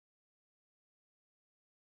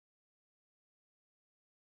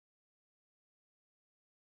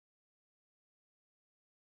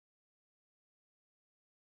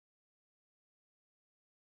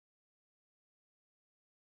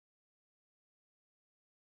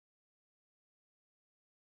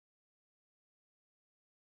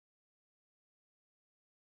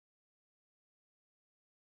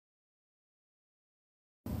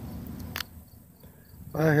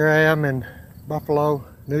Well, here I am in Buffalo,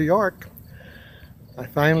 New York. I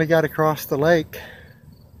finally got across the lake.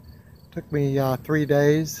 Took me 3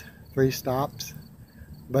 days, 3 stops,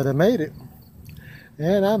 but I made it,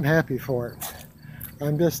 and I'm happy for it.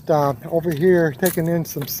 I'm just over here taking in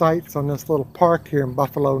some sights on this little park here in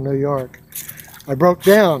Buffalo, New York. I broke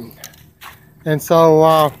down, and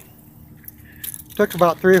so it took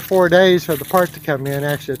about 3 or 4 days for the park to come in.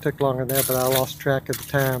 Actually, it took longer than that, but I lost track of the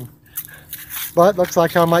time. But looks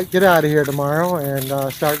like I might get out of here tomorrow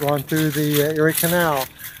and start going through the Erie Canal.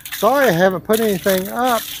 Sorry I haven't put anything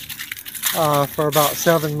up for about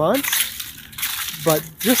 7 months, but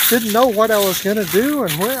just didn't know what I was going to do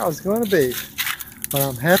and where I was going to be. But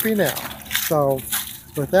I'm happy now. So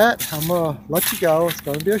with that, I'm going to let you go. It's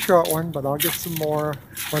going to be a short one, but I'll get some more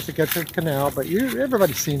once I get to the canal. But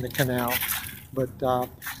everybody's seen the canal. But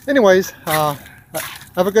anyways, have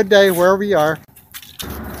a good day wherever you are.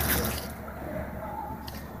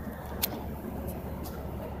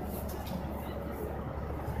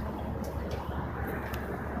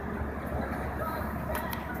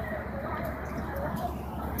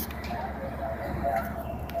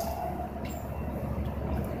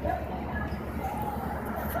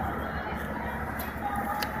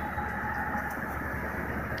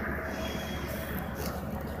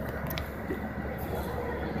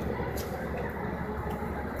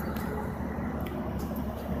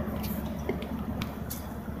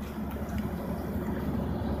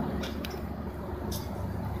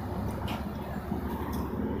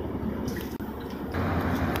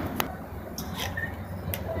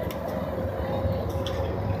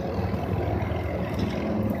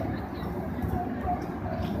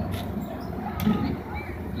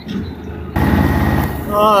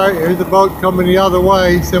 Alright, here's the boat coming the other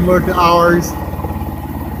way, similar to ours.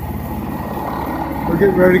 We're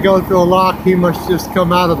getting ready to go through a lock. He must just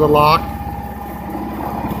come out of the lock.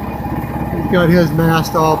 He's got his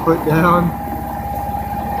mast all put down.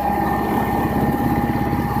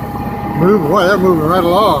 Boy, they're moving right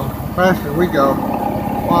along. Faster than we go.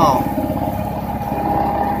 Wow.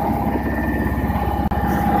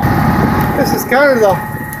 This is kind of the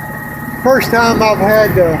first time I've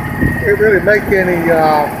had to really make any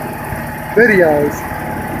videos.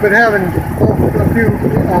 Been having a few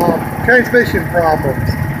transmission problems.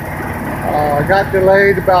 I got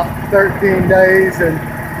delayed about 13 days in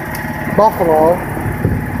Buffalo.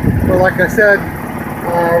 So like I said,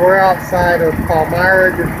 we're outside of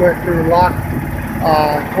Palmyra, just went through lock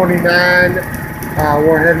 29.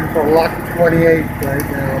 We're heading for lock 28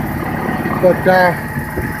 right now. But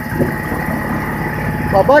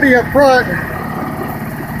my buddy up front,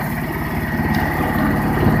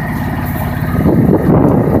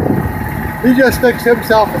 he just fixed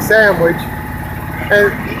himself a sandwich.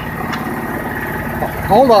 And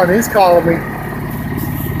hold on, he's calling me.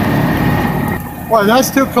 Well, that's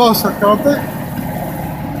too close for comfort.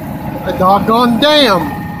 A doggone dam.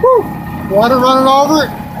 Woo! Water running over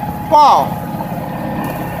it. Wow.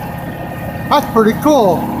 That's pretty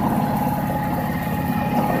cool.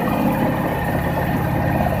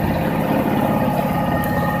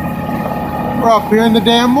 We're up here in the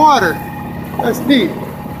damn water. That's neat.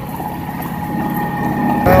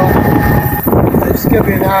 Well, just give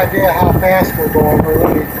you an idea how fast we're going. We're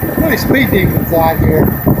really speed demons out here.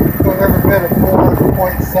 We've every bit of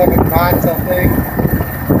 4.7 knots, I think.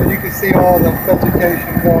 And you can see all the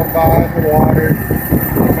vegetation going by in the water.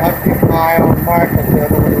 Not keep an eye on Michael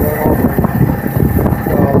when we went over.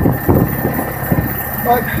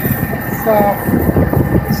 But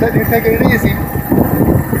it's sitting here taking it easy.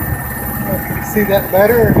 See that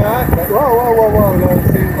better or not? But whoa, you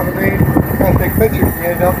see what I mean? Trying to take pictures and you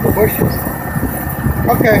end up in the bushes.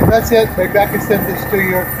 Okay, that's it. Maybe I can send this to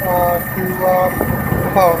you through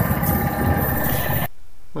the phone.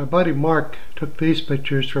 My buddy Mark took these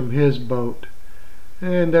pictures from his boat.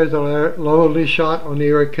 And there's a lovely shot on the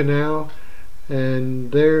Erie Canal.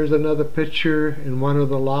 And there's another picture in one of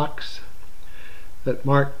the locks that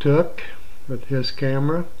Mark took with his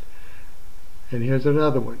camera. And here's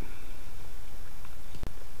another one.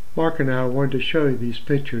 Mark and I wanted to show you these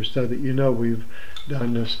pictures so that you know we've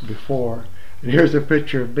done this before. And here's a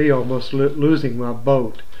picture of me almost losing my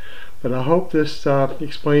boat. But I hope this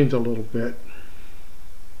explains a little bit.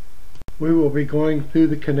 We will be going through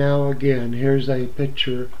the canal again. Here's a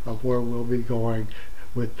picture of where we'll be going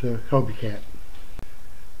with the Hobie Cat.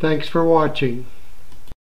 Thanks for watching.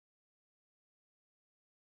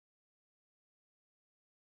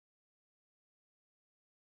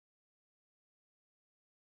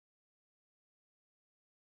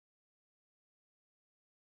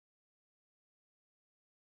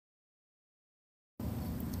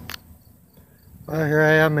 Well, here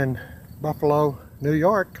I am in Buffalo, New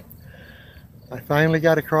York. I finally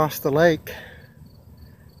got across the lake.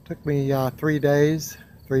 Took me 3 days,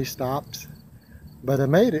 3 stops, but I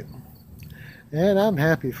made it, and I'm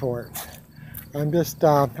happy for it. I'm just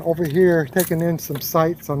over here taking in some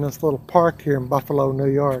sights on this little park here in Buffalo,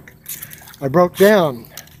 New York. I broke down,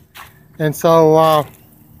 and so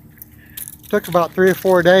it took about 3 or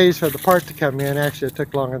 4 days for the part to come in. Actually, it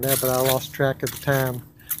took longer than that, but I lost track of the time.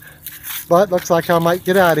 But looks like I might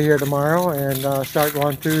get out of here tomorrow and start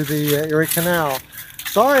going through the Erie Canal.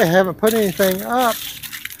 Sorry I haven't put anything up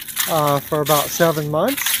for about 7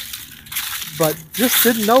 months, but just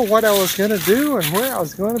didn't know what I was going to do and where I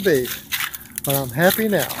was going to be. But I'm happy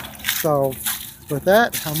now. So with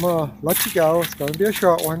that, I'm going to let you go. It's going to be a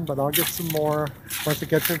short one, but I'll get some more once I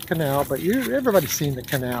get to the canal. But everybody's seen the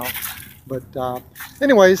canal. But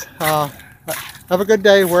anyways, have a good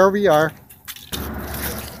day wherever you are.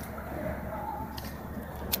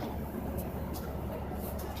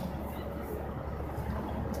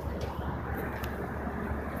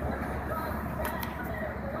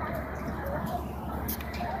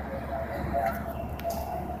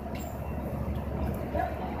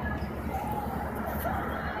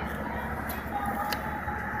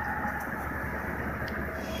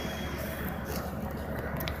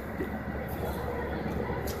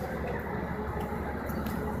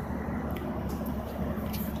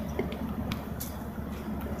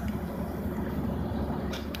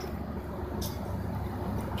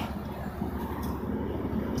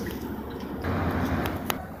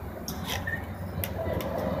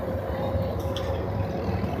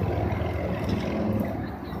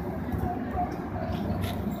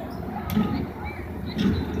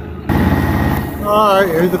 Alright,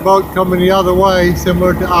 here's the boat coming the other way,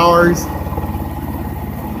 similar to ours.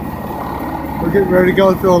 We're getting ready to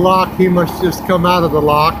go through a lock. He must just come out of the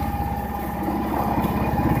lock.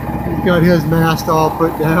 He's got his mast all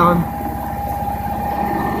put down.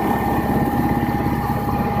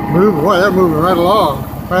 Moving, boy, they're moving right along.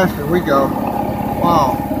 Faster than we go.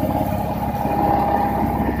 Wow.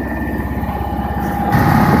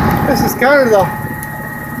 This is kind of the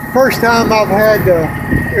first time I've had to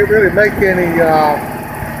really make any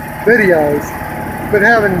videos. Been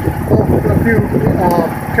having a few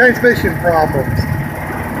transmission problems.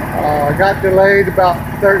 I got delayed about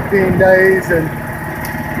 13 days in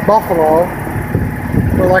Buffalo.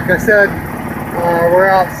 But like I said, we're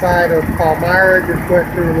outside of Palmyra. Just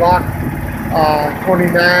went through lock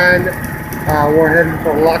 29. We're heading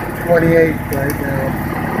for lock 28 right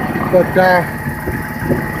now. But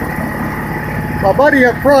my buddy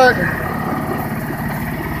up front,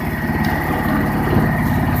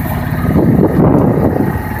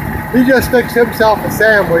 he just fixed himself a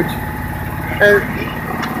sandwich, and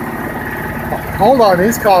hold on,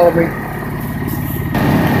 he's calling me.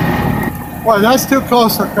 Boy, that's too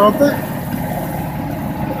close for comfort.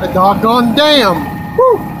 A doggone dam.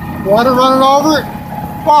 Woo! Water running over it.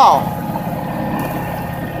 Wow.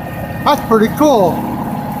 That's pretty cool.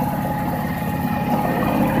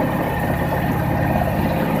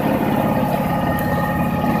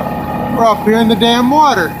 We're up here in the damn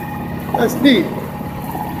water. That's neat.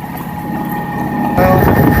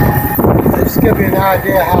 Well, just give you an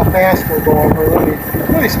idea how fast we're going. We're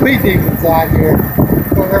really speed demons out here.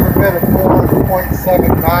 We've never been at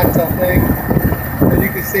 4.7 knots, I think. And you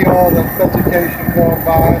can see all the vegetation going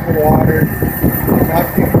by in the water. Not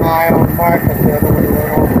too high on Michael the other way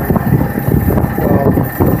around.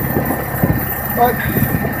 But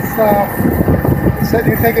it's sitting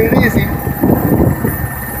here taking it easy.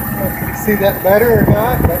 See that better or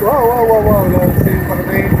not? But whoa, no, see what I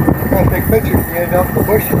mean? Gotta take pictures, you end up in the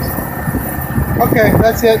bushes. Okay,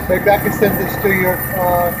 that's it. Maybe I can send this to you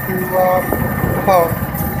through the phone.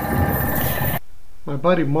 My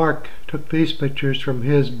buddy Mark took these pictures from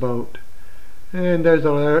his boat. And there's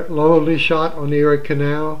a lovely shot on the Erie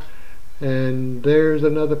Canal. And there's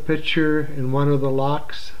another picture in one of the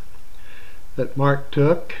locks that Mark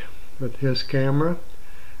took with his camera.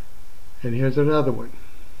 And here's another one.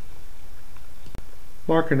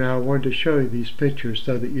 Mark and I wanted to show you these pictures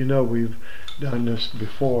so that you know we've done this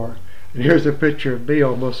before. And here's a picture of me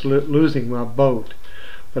almost losing my boat.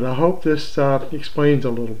 But I hope this explains a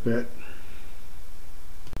little bit.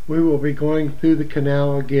 We will be going through the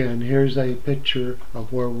canal again. Here's a picture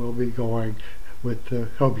of where we'll be going with the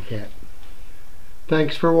Hobie Cat.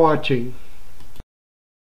 Thanks for watching.